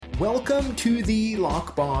Welcome to the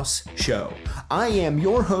Lock Boss Show. I am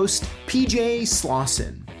your host, PJ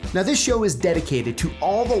Slauson. Now, this show is dedicated to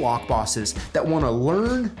all the lock bosses that want to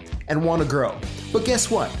learn and want to grow. But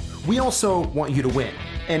guess what? We also want you to win.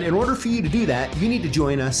 And in order for you to do that, you need to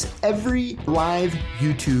join us every live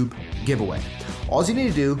YouTube giveaway. All you need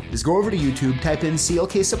to do is go over to YouTube, type in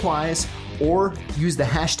CLK Supplies, or use the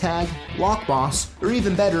hashtag LockBoss, or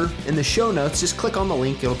even better, in the show notes, just click on the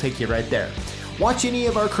link, it'll take you right there. Watch any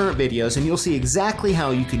of our current videos and you'll see exactly how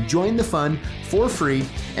you can join the fun for free,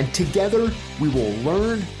 and together we will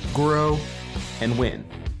learn, grow, and win.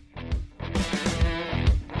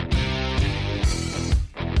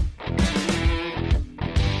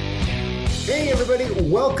 Hey everybody,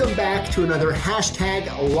 welcome back to another hashtag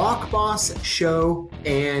LockBoss show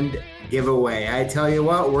and giveaway. I tell you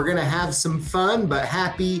what, we're gonna have some fun, but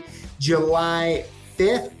happy July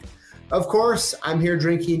 5th. Of course, I'm here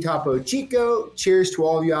drinking Topo Chico. Cheers to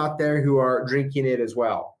all of you out there who are drinking it as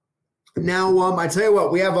well. Now, I tell you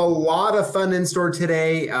what, we have a lot of fun in store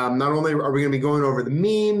today. Not only are we going to be going over the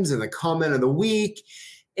memes and the comment of the week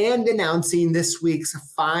and announcing this week's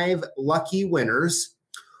 5 lucky winners,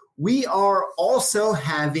 we are also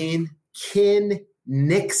having Ken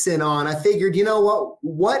Nixon on. I figured, you know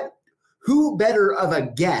what? Who better of a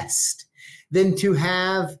guest than to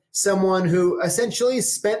have someone who essentially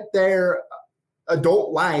spent their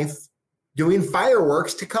adult life doing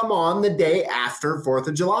fireworks to come on the day after 4th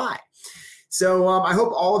of July. So I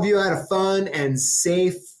hope all of you had a fun and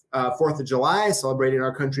safe 4th of July, celebrating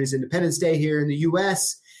our country's Independence Day here in the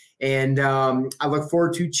U.S., and I look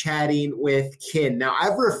forward to chatting with Ken. Now,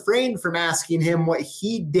 I've refrained from asking him what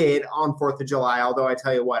he did on 4th of July, although I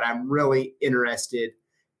tell you what, I'm really interested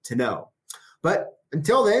to know. But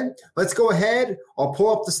until then, let's go ahead. I'll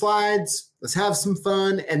pull up the slides. Let's have some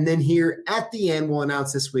fun. And then here at the end, we'll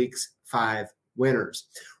announce this week's 5 winners.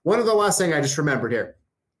 One of the last thing I just remembered here.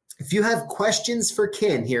 If you have questions for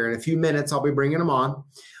Ken here in a few minutes, I'll be bringing them on.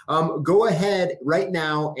 Go ahead right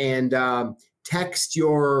now and text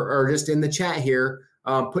or just in the chat here,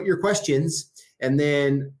 put your questions. And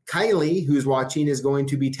then Kylie, who's watching, is going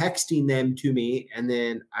to be texting them to me. And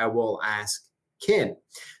then I will ask Ken.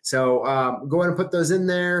 So go ahead and put those in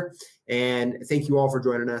there. And thank you all for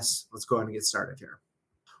joining us. Let's go ahead and get started here.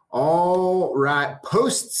 All right.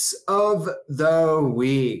 Posts of the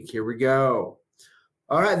week. Here we go.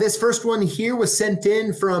 All right. This first one here was sent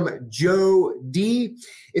in from Joe D.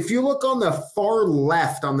 If you look on the far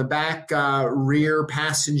left on the back rear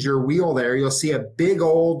passenger wheel there, you'll see a big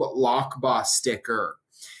old Lock Boss sticker.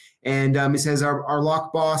 And it says our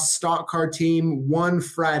Lock Boss stock car team won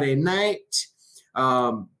Friday night.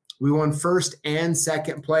 We won first and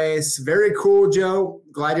second place. Very cool, Joe.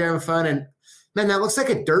 Glad you're having fun. And man, that looks like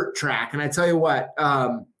a dirt track. And I tell you what,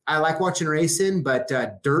 I like watching racing, but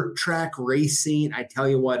dirt track racing, I tell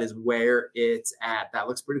you what, is where it's at. That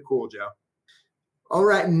looks pretty cool, Joe. All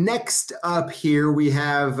right, next up here we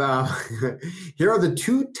have, here are the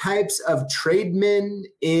 2 types of tradesmen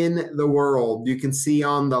in the world. You can see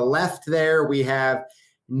on the left there, we have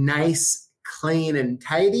nice, clean, and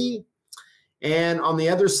tidy. And on the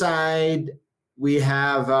other side, we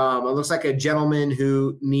have, it looks like a gentleman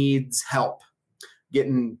who needs help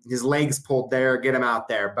getting his legs pulled there, get him out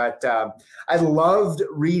there. But I loved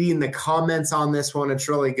reading the comments on this one. It's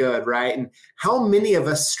really good, right? And how many of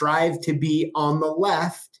us strive to be on the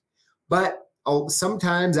left, but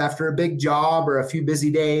sometimes after a big job or a few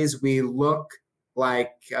busy days, we look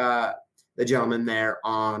like the gentleman there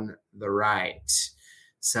on the right.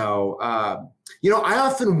 So, I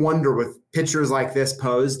often wonder with pictures like this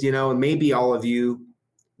posed, and maybe all of you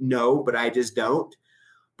know, but I just don't.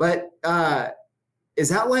 But is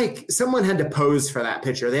that like someone had to pose for that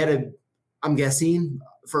picture? They had to, I'm guessing,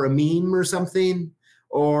 for a meme or something,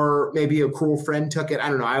 or maybe a cool friend took it. I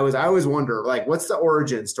don't know. I always wonder, like, what's the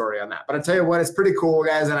origin story on that? But I tell you what, it's pretty cool,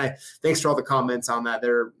 guys. And thanks for all the comments on that.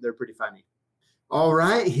 They're pretty funny. All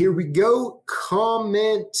right, here we go.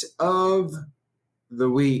 Comment of the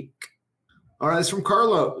week. All right, it's from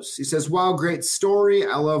Carlos. He says, wow, great story.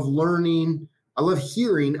 I love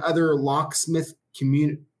hearing other locksmith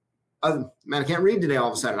community. Man, I can't read today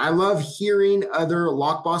all of a sudden. I love hearing other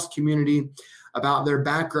Lock Boss community about their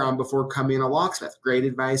background before becoming a locksmith. Great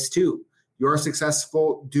advice too. You are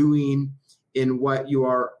successful doing in what you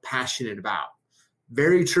are passionate about.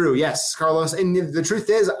 Very true. Yes, Carlos. And the truth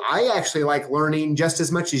is, I actually like learning just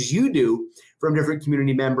as much as you do from different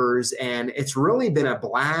community members. And it's really been a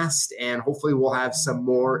blast. And hopefully we'll have some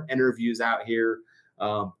more interviews out here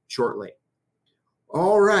shortly.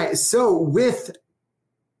 All right. So with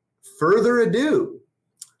further ado,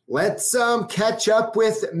 let's catch up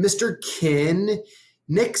with Mr. Ken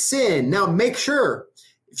Nixon. Now, make sure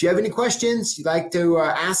if you have any questions you'd like to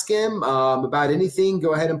ask him about anything,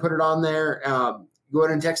 go ahead and put it on there. Go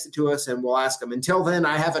ahead and text it to us, and we'll ask him. Until then,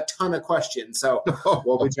 I have a ton of questions, so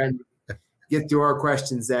we'll be trying to get through our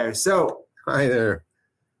questions there. So, hi there.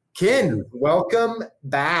 Ken, welcome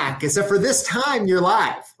back. Except for this time, you're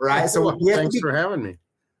live, right? So thanks for having me.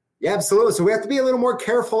 Yeah, absolutely. So we have to be a little more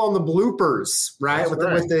careful on the bloopers, right? With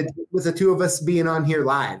the two of us being on here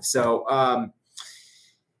live. So,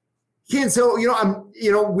 Ken, so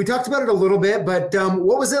we talked about it a little bit, but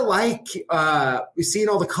what was it like? We've seen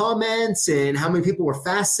all the comments and how many people were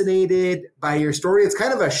fascinated by your story. It's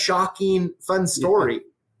kind of a shocking, fun story. Yeah.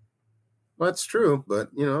 Well, that's true, but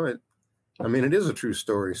it is a true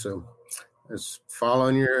story. So it's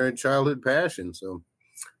following your childhood passion. So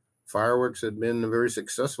fireworks had been very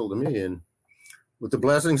successful to me, and with the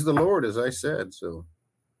blessings of the Lord, as I said. So,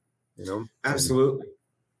 absolutely.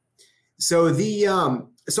 So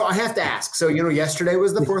so I have to ask. So yesterday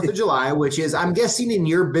was the 4th of July, which is, I'm guessing, in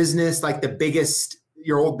your business, like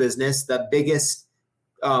your old business, the biggest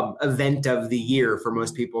event of the year for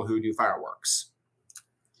most people who do fireworks.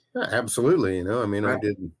 Yeah, absolutely. Right.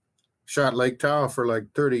 I shot Lake Tahoe for like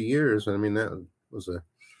 30 years. That was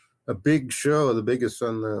a big show, the biggest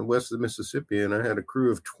on the west of the Mississippi. And I had a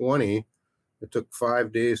crew of 20. It took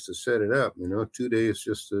 5 days to set it up, 2 days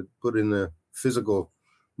just to put in the physical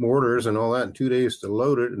mortars and all that, and 2 days to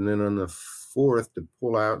load it. And then on the 4th to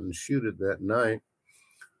pull out and shoot it that night.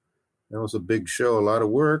 That was a big show, a lot of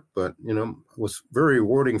work, but, it was very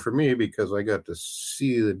rewarding for me because I got to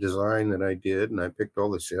see the design that I did, and I picked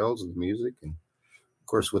all the shells and the music. And of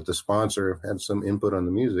course, with the sponsor, had some input on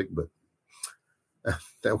the music, but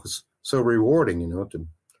that was so rewarding, to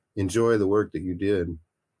enjoy the work that you did.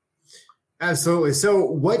 Absolutely. So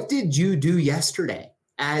what did you do yesterday?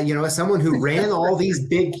 As someone who ran all these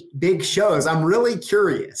big shows, I'm really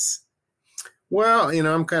curious. Well,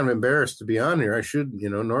 I'm kind of embarrassed to be on here. I should,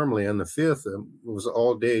 normally on the 5th, it was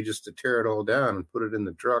all day just to tear it all down and put it in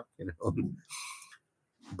the truck,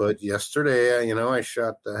 But yesterday,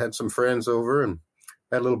 I had some friends over and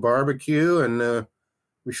had a little barbecue, and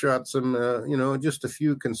we shot some, just a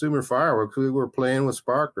few consumer fireworks. We were playing with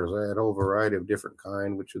sparklers. I had a whole variety of different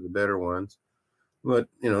kind, which are the better ones. But,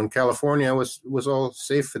 in California, was all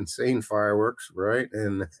safe and sane fireworks, right?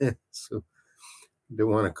 And so don't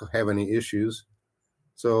want to have any issues.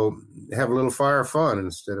 So have a little fire fun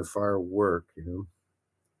instead of firework,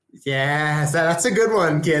 Yeah, that's a good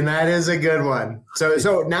one, Ken. That is a good one.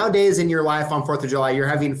 So nowadays in your life on 4th of July, you're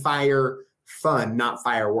having fire fun, not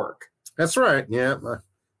firework. That's right. Yeah.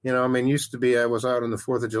 Used to be I was out on the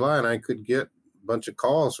 4th of July and I could get a bunch of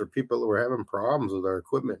calls for people that were having problems with our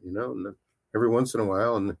equipment, and every once in a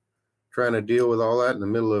while, and trying to deal with all that in the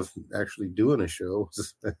middle of actually doing a show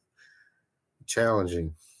was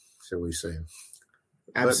challenging, shall we say.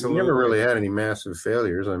 Absolutely. But we never really had any massive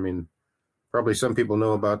failures. Probably some people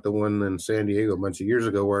know about the one in San Diego a bunch of years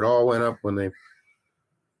ago where it all went up when they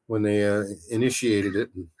initiated it.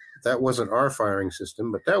 And that wasn't our firing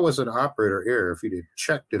system, but that was an operator error. If he'd have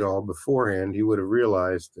checked it all beforehand, he would have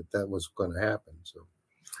realized that was going to happen. So,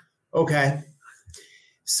 okay.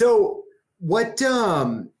 So what,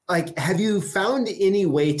 have you found any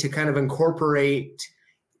way to kind of incorporate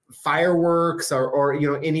fireworks or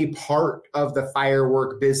any part of the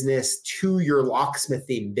firework business to your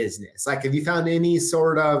locksmithing business? Like, have you found any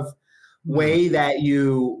sort of way that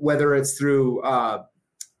whether it's through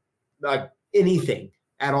anything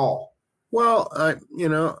at all? Well,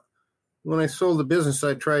 when I sold the business,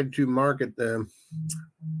 I tried to market the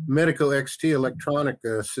Medico XT electronic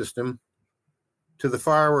system to the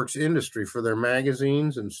fireworks industry for their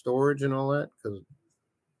magazines and storage and all that, because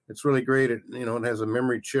it's really great. It has a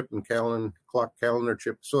memory chip and clock calendar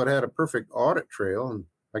chip. So it had a perfect audit trail. And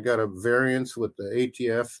I got a variance with the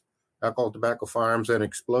ATF, alcohol, tobacco, firearms, and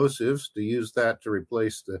explosives, to use that to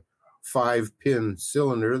replace the 5-pin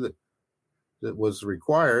cylinder that was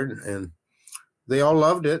required. And they all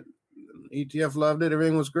loved it. ETF loved it.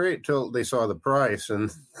 Everything was great till they saw the price.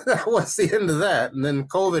 And that was the end of that. And then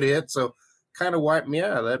COVID hit. So kind of wiped me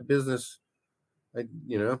out of that business. I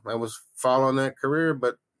was following that career,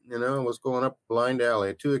 but it was going up blind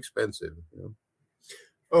alley, too expensive.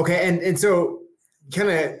 Okay, and so kind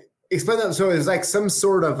of explain that. So it's like some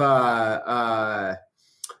sort of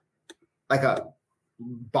like a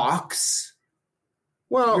box.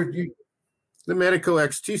 Well, the Medico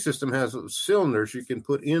XT system has cylinders you can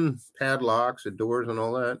put in padlocks and doors and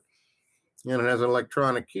all that. And it has an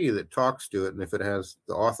electronic key that talks to it. And if it has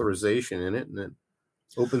the authorization in it, and it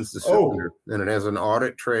opens the cylinder, and it has an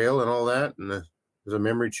audit trail and all that. And there's a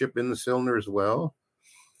memory chip in the cylinder as well.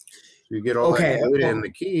 So you get all Okay. that data in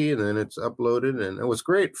the key, and then it's uploaded. And it was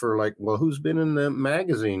great for like, well, who's been in the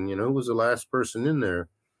magazine? You know, who was the last person in there?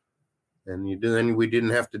 And then we didn't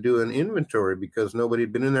have to do an inventory because nobody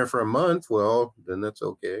had been in there for a month. Well, then that's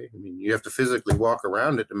okay. I mean, you have to physically walk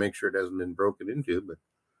around it to make sure it hasn't been broken into. But,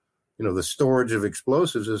 you know, the storage of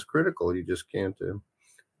explosives is critical. You just can't,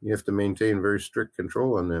 you have to maintain very strict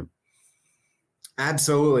control on them.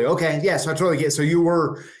 Absolutely. Okay. Yeah. So I totally get it. So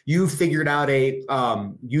you figured out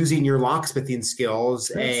using your locksmithing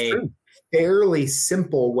skills, That's true. fairly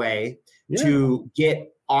simple way to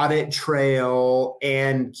get audit trail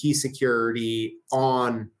and key security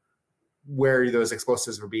on where those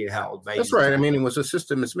explosives were being held. That's right. I mean, it was a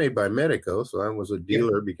system. It's made by Medico. So I was a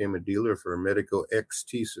dealer, became a dealer for Medico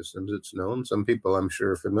XT systems. It's known. Some people, I'm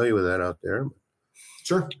sure, are familiar with that out there.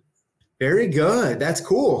 Sure. Very good. That's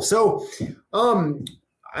cool. So,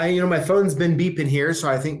 my phone's been beeping here, so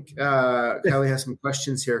I think Kelly has some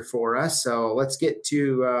questions here for us. So let's get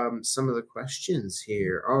to some of the questions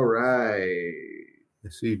here. All right. I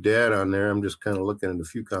see Dad on there. I'm just kind of looking at a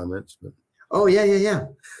few comments. But oh yeah.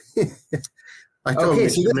 I told him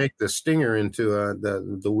to make the stinger into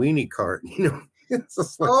the weenie cart. You know, it's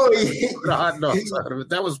just like put hot dogs out of it.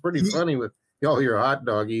 That was pretty funny with all your hot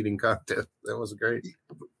dog eating contest. That was great.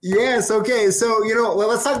 Yes. Okay. So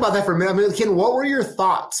let's talk about that for a minute. I mean, Ken, what were your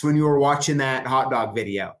thoughts when you were watching that hot dog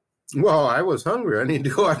video? Well, I was hungry. I need to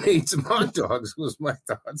go out and eat some hot dogs. Was my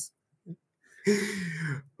thoughts.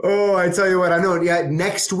 Oh, I tell you what, I know. Yeah,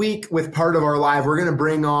 next week with part of our live, we're going to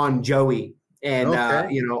bring on Joey and,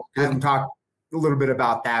 have him talk a little bit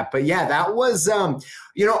about that. But yeah, that was,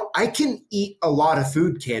 I can eat a lot of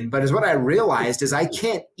food, Ken, but is what I realized is I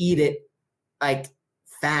can't eat it like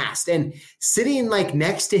fast. And sitting like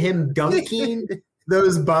next to him dunking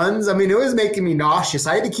those buns, I mean, it was making me nauseous.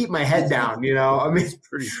 I had to keep my head down, I mean,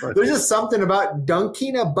 pretty funny. There's just something about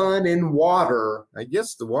dunking a bun in water. I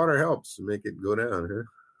guess the water helps to make it go down, huh?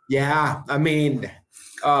 Yeah, I mean,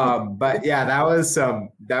 but yeah,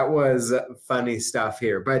 that was funny stuff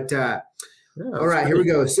here. But all right, here we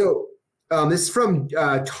go. So this is from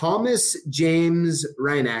Thomas James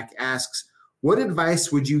Reinach asks, what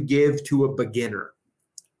advice would you give to a beginner?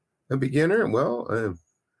 A beginner? Well,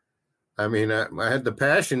 I mean, I had the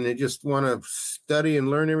passion. You just want to study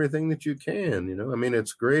and learn everything that you can, I mean,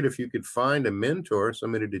 it's great if you could find a mentor,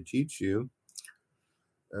 somebody to teach you.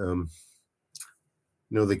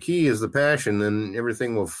 The key is the passion, then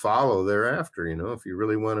everything will follow thereafter. If you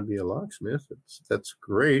really want to be a locksmith, that's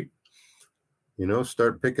great.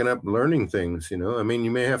 Start picking up learning things, I mean,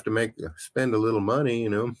 you may have to spend a little money,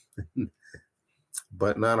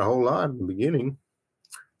 but not a whole lot in the beginning.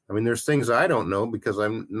 I mean, there's things I don't know because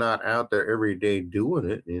I'm not out there every day doing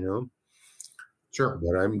it, Sure.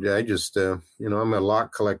 But I just, I'm a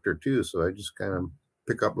lock collector too. So I just kind of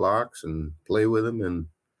pick up locks and play with them and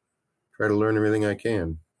try to learn everything I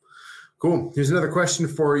can. Cool. Here's another question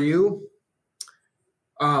for you.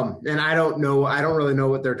 And I don't really know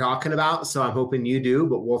what they're talking about, so I'm hoping you do,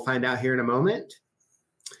 but we'll find out here in a moment.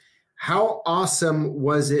 How awesome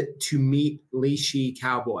was it to meet Leashy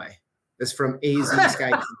Cowboy? That's from AZ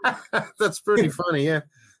Sky. That's pretty funny. Yeah.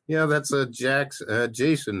 Yeah. That's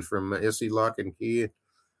Jason from SE Lock and Key.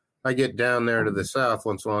 I get down there to the south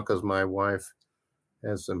once in a while because my wife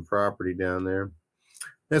has some property down there.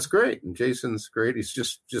 That's great. And Jason's great. He's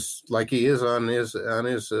just like he is on his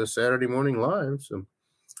Saturday morning live. So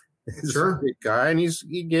he's a great guy. And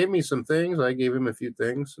he gave me some things. I gave him a few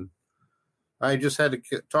things. And I just had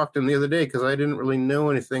to talk to him the other day because I didn't really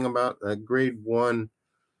know anything about grade 1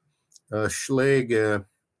 Schlage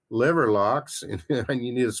lever locks, and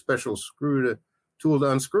you need a special tool to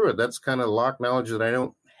unscrew it. That's kind of lock knowledge that I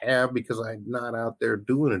don't have because I'm not out there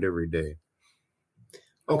doing it every day.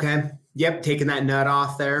 Okay. Yep. Taking that nut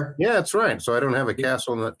off there. Yeah, that's right. So I don't have a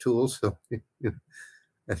castle nut tool. So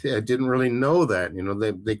I didn't really know that.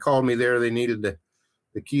 They called me there. They needed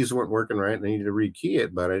the keys weren't working right. And they needed to rekey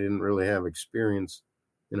it, but I didn't really have experience.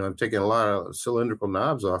 I've taken a lot of cylindrical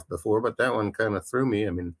knobs off before, but that one kind of threw me. I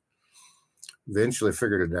mean, eventually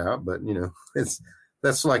figured it out, but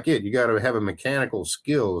that's like it. You got to have a mechanical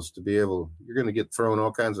skills to be able. You're going to get thrown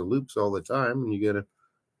all kinds of loops all the time, and you got to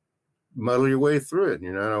muddle your way through it.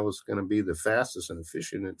 You're not always going to be the fastest and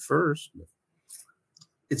efficient at first.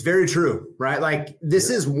 It's very true, right? Like this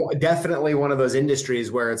is definitely one of those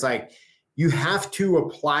industries where it's like you have to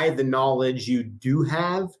apply the knowledge you do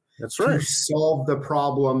have. That's right. To solve the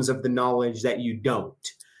problems of the knowledge that you don't.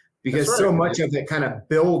 Because so much of it kind of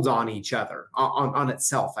builds on each other, on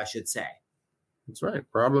itself, I should say. That's right.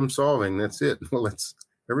 Problem solving. That's it. Well, that's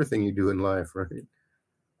everything you do in life, right?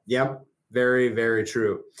 Yep. Very, very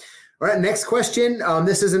true. All right, next question.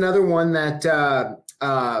 This is another one that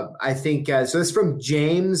I think, so this is from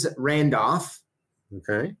James Randolph.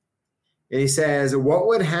 Okay. And he says, what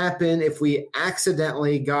would happen if we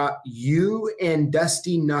accidentally got you and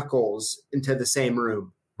Dusty Knuckles into the same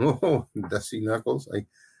room? Oh, Dusty Knuckles.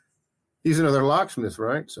 He's another locksmith,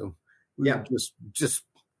 right? So we would just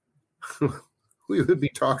we would be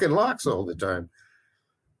talking locks all the time.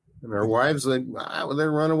 And our wives, they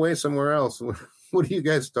run away somewhere else. What are you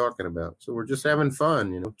guys talking about? So we're just having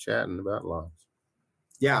fun, chatting about locks.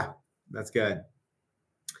 Yeah, that's good.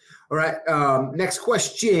 All right. Next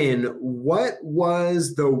question. What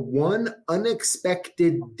was the one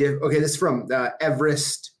unexpected okay, this is from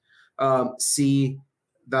Everest C.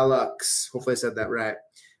 Valux. Hopefully I said that right.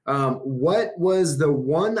 What was the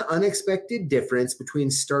one unexpected difference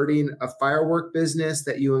between starting a firework business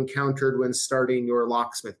that you encountered when starting your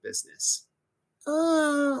locksmith business?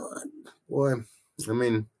 Boy, I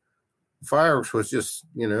mean, fireworks was just,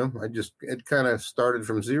 it kind of started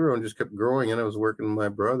from zero and just kept growing. And I was working with my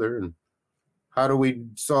brother. And how do we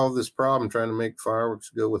solve this problem trying to make fireworks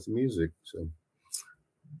go with music? So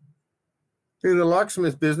in the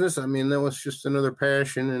locksmith business, I mean, that was just another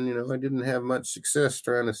passion. And, I didn't have much success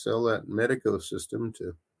trying to sell that Medico system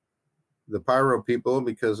to the pyro people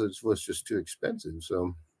because it was just too expensive.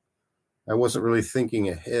 So I wasn't really thinking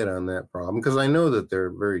ahead on that problem because I know that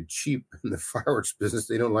they're very cheap in the fireworks business.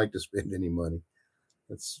 They don't like to spend any money.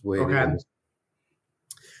 That's the way it is.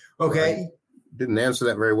 Okay. Didn't answer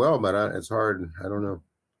that very well, but it's hard. I don't know.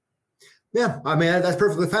 Yeah, I mean, that's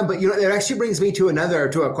perfectly fine. But, it actually brings me to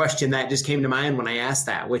a question that just came to mind when I asked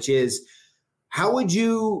that, which is, how would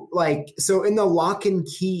you so in the lock and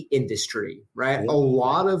key industry, right? Yeah. A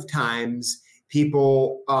lot of times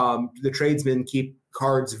people, the tradesmen keep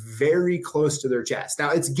cards very close to their chest.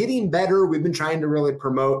 Now it's getting better. We've been trying to really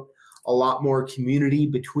promote a lot more community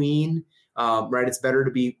between, right? It's better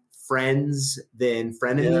to be friends than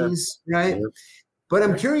frenemies, right? Yeah. But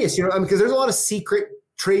I'm curious, because there's a lot of secret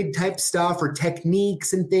trade type stuff or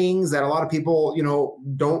techniques and things that a lot of people,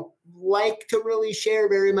 don't like to really share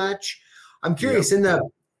very much. I'm curious in the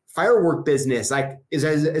firework business,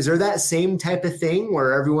 is there that same type of thing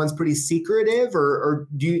where everyone's pretty secretive, or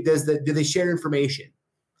do they share information?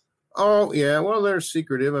 Oh yeah, well they're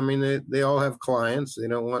secretive. I mean, they all have clients. They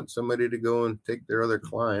don't want somebody to go and take their other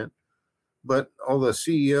client. But all the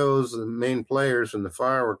CEOs, the main players in the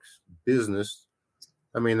fireworks business,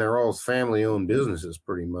 I mean, they're all family-owned businesses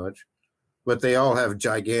pretty much, but they all have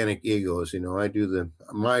gigantic egos.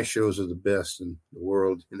 My shows are the best in the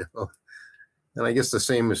world, and I guess the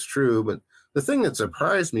same is true. But the thing that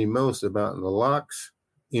surprised me most about the locks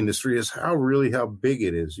industry is how big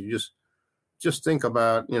it is. You just think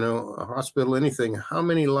about, a hospital, anything. How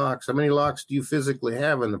many locks do you physically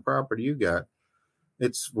have in the property you got?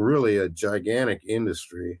 It's really a gigantic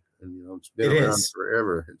industry, and it's been around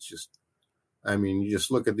forever. It's just, I mean, you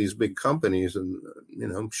just look at these big companies and,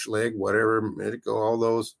 Schlegg, whatever, Medico, all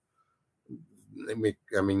those. They make,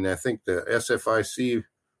 I mean, I think the SFIC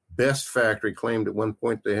Best Factory claimed at one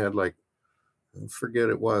point they had I forget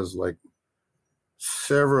it was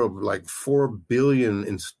several, 4 billion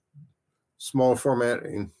in small format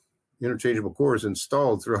interchangeable cores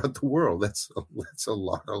installed throughout the world. That's a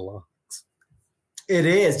lot of locks. It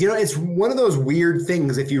is. It's one of those weird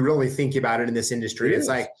things if you really think about it in this industry. It's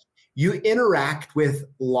like, you interact with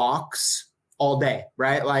locks all day,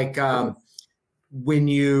 right? When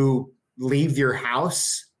you leave your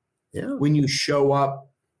house, when you show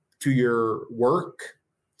up to your work,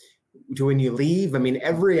 to when you leave. I mean,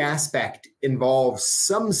 every aspect involves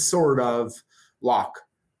some sort of lock.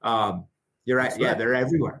 You're right. Yeah, they're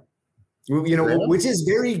everywhere. Which is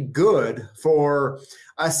very good for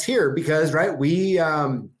us here because, right, we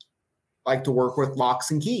like to work with locks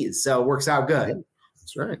and keys. So it works out good. Yeah.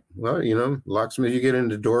 That's right. Well, locksmith, you get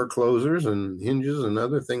into door closers and hinges and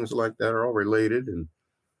other things like that are all related. And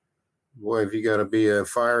boy, if you got to be a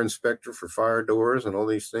fire inspector for fire doors and all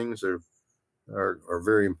these things are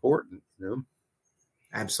very important,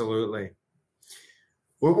 Absolutely.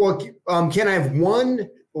 Well, Ken, I have one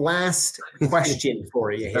last question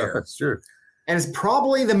for you here. Sure. And it's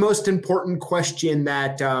probably the most important question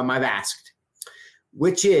that I've asked,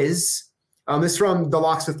 which is, this is from the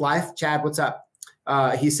Locksmith Life. Chad, what's up?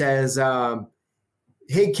 He says,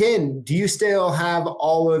 hey, Ken, do you still have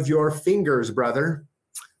all of your fingers, brother?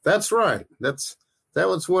 That's right. That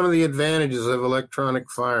was one of the advantages of electronic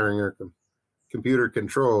firing or computer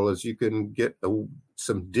control is you can get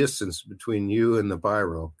some distance between you and the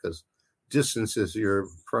pyro because distance is your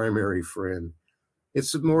primary friend.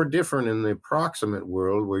 It's more different in the proximate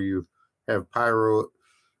world where you have pyro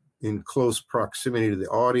in close proximity to the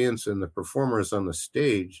audience and the performers on the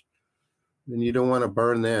stage, then you don't want to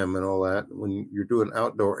burn them and all that. When you're doing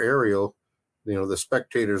outdoor aerial, the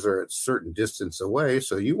spectators are at a certain distance away,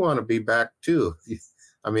 so you want to be back too.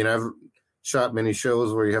 I mean, I've shot many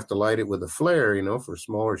shows where you have to light it with a flare, for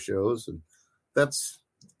smaller shows, and that's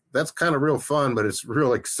kind of real fun, but it's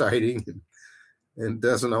real exciting and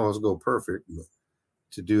doesn't always go perfect. But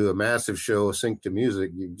to do a massive show sync to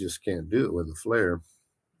music, you just can't do it with a flare.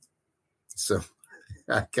 So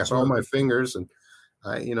I got all my fingers, and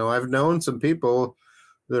I've known some people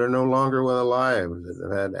that are no longer alive that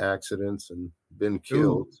have had accidents and been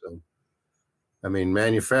killed. Ooh. So, I mean,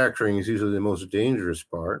 manufacturing is usually the most dangerous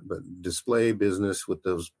part, but display business with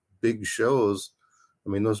those big shows, I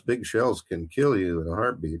mean, those big shells can kill you in a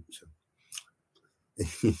heartbeat. So.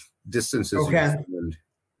 Distances. Okay.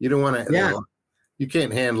 You don't want to. Yeah. You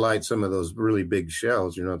can't hand light some of those really big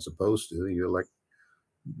shells. You're not supposed to. You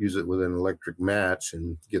use it with an electric match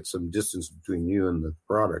and get some distance between you and the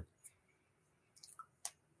product.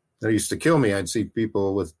 That used to kill me. I'd see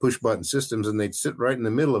people with push button systems and they'd sit right in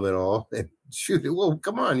the middle of it all and shoot it. Well,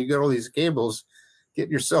 come on, you got all these cables. Get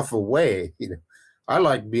yourself away. I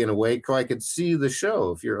like being awake so I could see the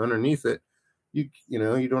show. If you're underneath it, you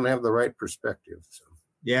don't have the right perspective. So.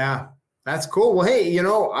 Yeah, that's cool. Well, hey,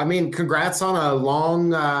 I mean, congrats on a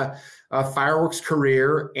long fireworks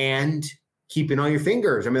career and keeping all your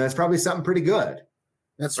fingers. I mean, that's probably something pretty good.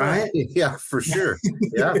 That's right. Yeah, for sure.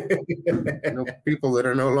 Yeah. People that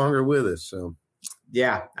are no longer with us. So.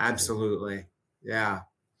 Yeah, absolutely. Yeah.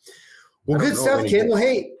 Well, good stuff, Ken. Well,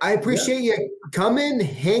 hey, I appreciate you coming,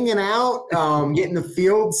 hanging out, getting to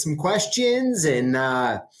field some questions, and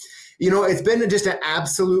it's been just an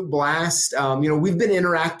absolute blast. We've been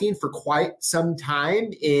interacting for quite some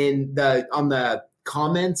time on the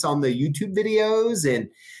comments on the YouTube videos, and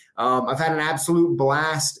I've had an absolute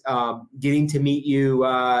blast getting to meet you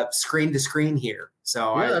screen to screen here.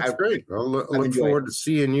 So that's great. I'll look forward to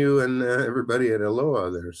seeing you and everybody at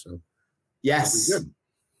Aloha there. So yes, good.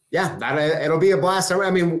 Yeah, it'll be a blast.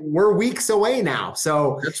 I mean, we're weeks away now,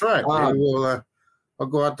 so that's right. I'll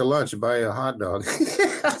go out to lunch and buy you a hot dog.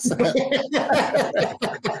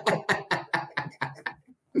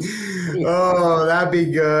 Oh, that'd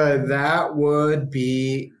be good. That would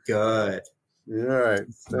be good. All right.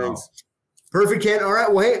 Thanks. Perfect, Ken. All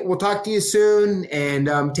right. Well, hey, we'll talk to you soon,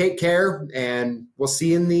 and take care, and we'll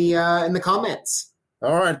see you in the comments.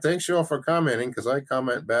 All right. Thanks, you all, for commenting, because I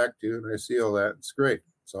comment back too, and I see all that. It's great.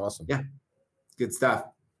 It's awesome. Yeah. Good stuff.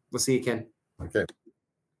 We'll see you, Ken. Okay.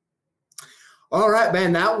 All right,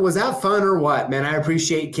 man. Was that fun or what, man? I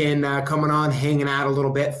appreciate Ken coming on, hanging out a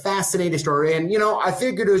little bit. Fascinating story. And, I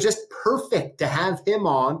figured it was just perfect to have him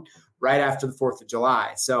on right after the 4th of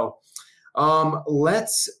July. So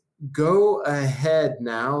let's go ahead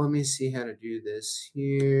now. Let me see how to do this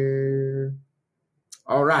here.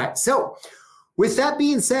 All right. So with that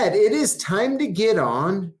being said, it is time to get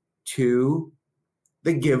on to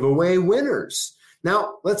the giveaway winners.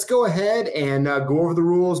 Now, let's go ahead and go over the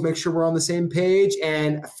rules, make sure we're on the same page,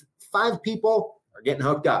 and 5 people are getting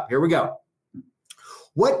hooked up. Here we go.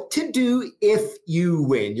 What to do if you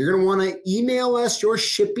win. You're going to want to email us your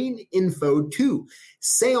shipping info to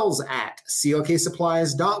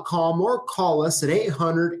sales@clksupplies.com or call us at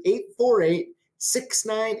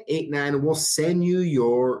 800-848-6989, and we'll send you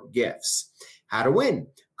your gifts. How to win.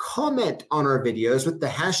 Comment on our videos with the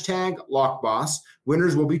hashtag LockBoss.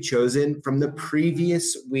 Winners will be chosen from the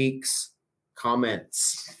previous week's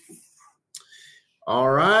comments.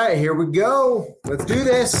 All right, here we go. Let's do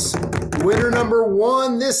this. Winner number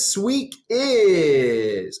 1 this week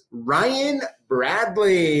is Ryan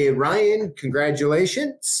Bradley. Ryan,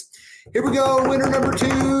 congratulations. Here we go. Winner number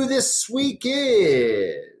 2 this week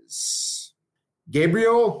is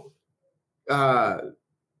Gabriel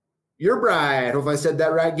Your Bride. Hope I said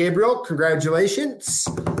that right, Gabriel. Congratulations.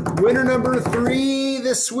 Winner number 3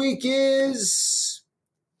 this week is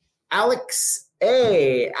Alex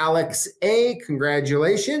A. Alex A.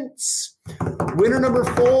 Congratulations. Winner number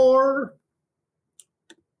 4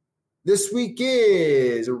 this week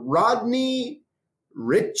is Rodney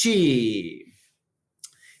Ritchie.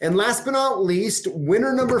 And last but not least,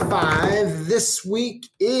 winner number 5 this week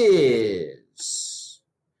is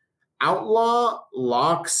Outlaw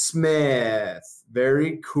Locksmith.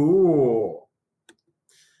 Very cool.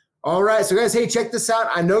 All right, so guys, hey, check this out.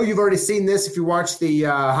 I know you've already seen this if you watched the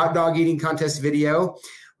hot dog eating contest video,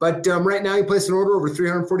 but right now you place an order over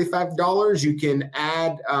 $345. You can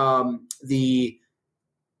add the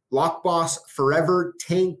LockBoss Forever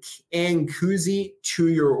tank and koozie to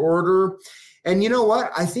your order. And you know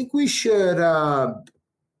what? I think we should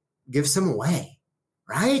give some away.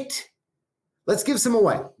 right? Let's give some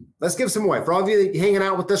away. Let's give some away. For all of you hanging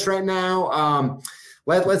out with us right now,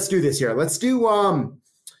 let's do this here. Let's do,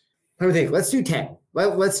 let me think. Let's do 10.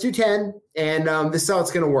 Let's do 10, and this is how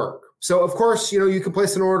it's going to work. So, of course, you can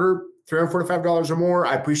place an order, $345 or more.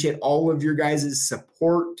 I appreciate all of your guys'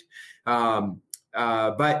 support.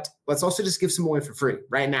 But let's also just give some away for free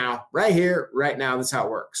right now, right here, right now. That's how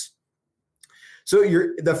it works. So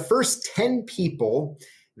the first 10 people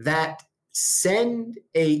that send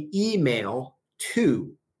a email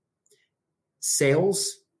to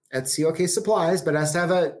sales@CLK Supplies, but has to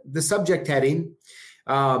have the subject heading,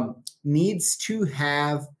 needs to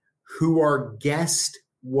have who our guest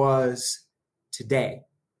was today.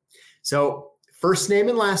 So first name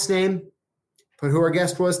and last name, put who our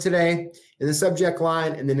guest was today in the subject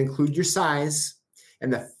line, and then include your size.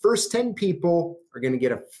 And the first 10 people are going to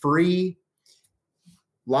get a free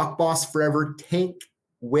Lock Boss Forever tank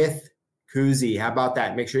with koozie. How about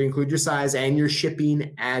that? Make sure you include your size and your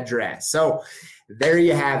shipping address. So there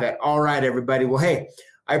you have it. All right, everybody. Well, hey,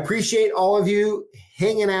 I appreciate all of you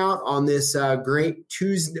hanging out on this great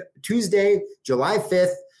Tuesday, July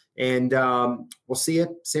 5th. And we'll see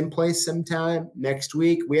you same place, same time next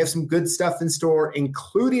week. We have some good stuff in store,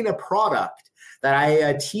 including a product that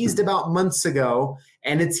I teased about months ago,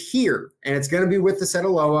 and it's here, and it's going to be with us at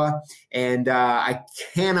Aloha. And I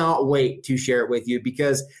cannot wait to share it with you,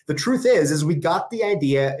 because the truth is we got the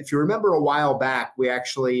idea. If you remember a while back, we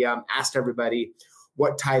actually asked everybody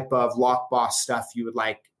what type of Lock Boss stuff you would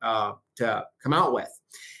like to come out with.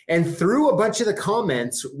 And through a bunch of the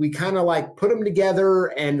comments, we kind of put them together,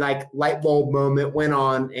 and light bulb moment went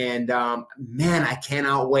on. And man, I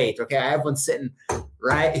cannot wait. Okay, I have one sitting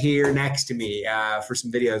right here next to me for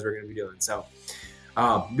some videos we're going to be doing. So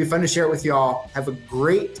it'll be fun to share it with y'all. Have a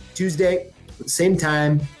great Tuesday, same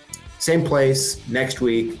time, same place next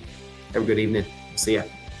week. Have a good evening. See ya.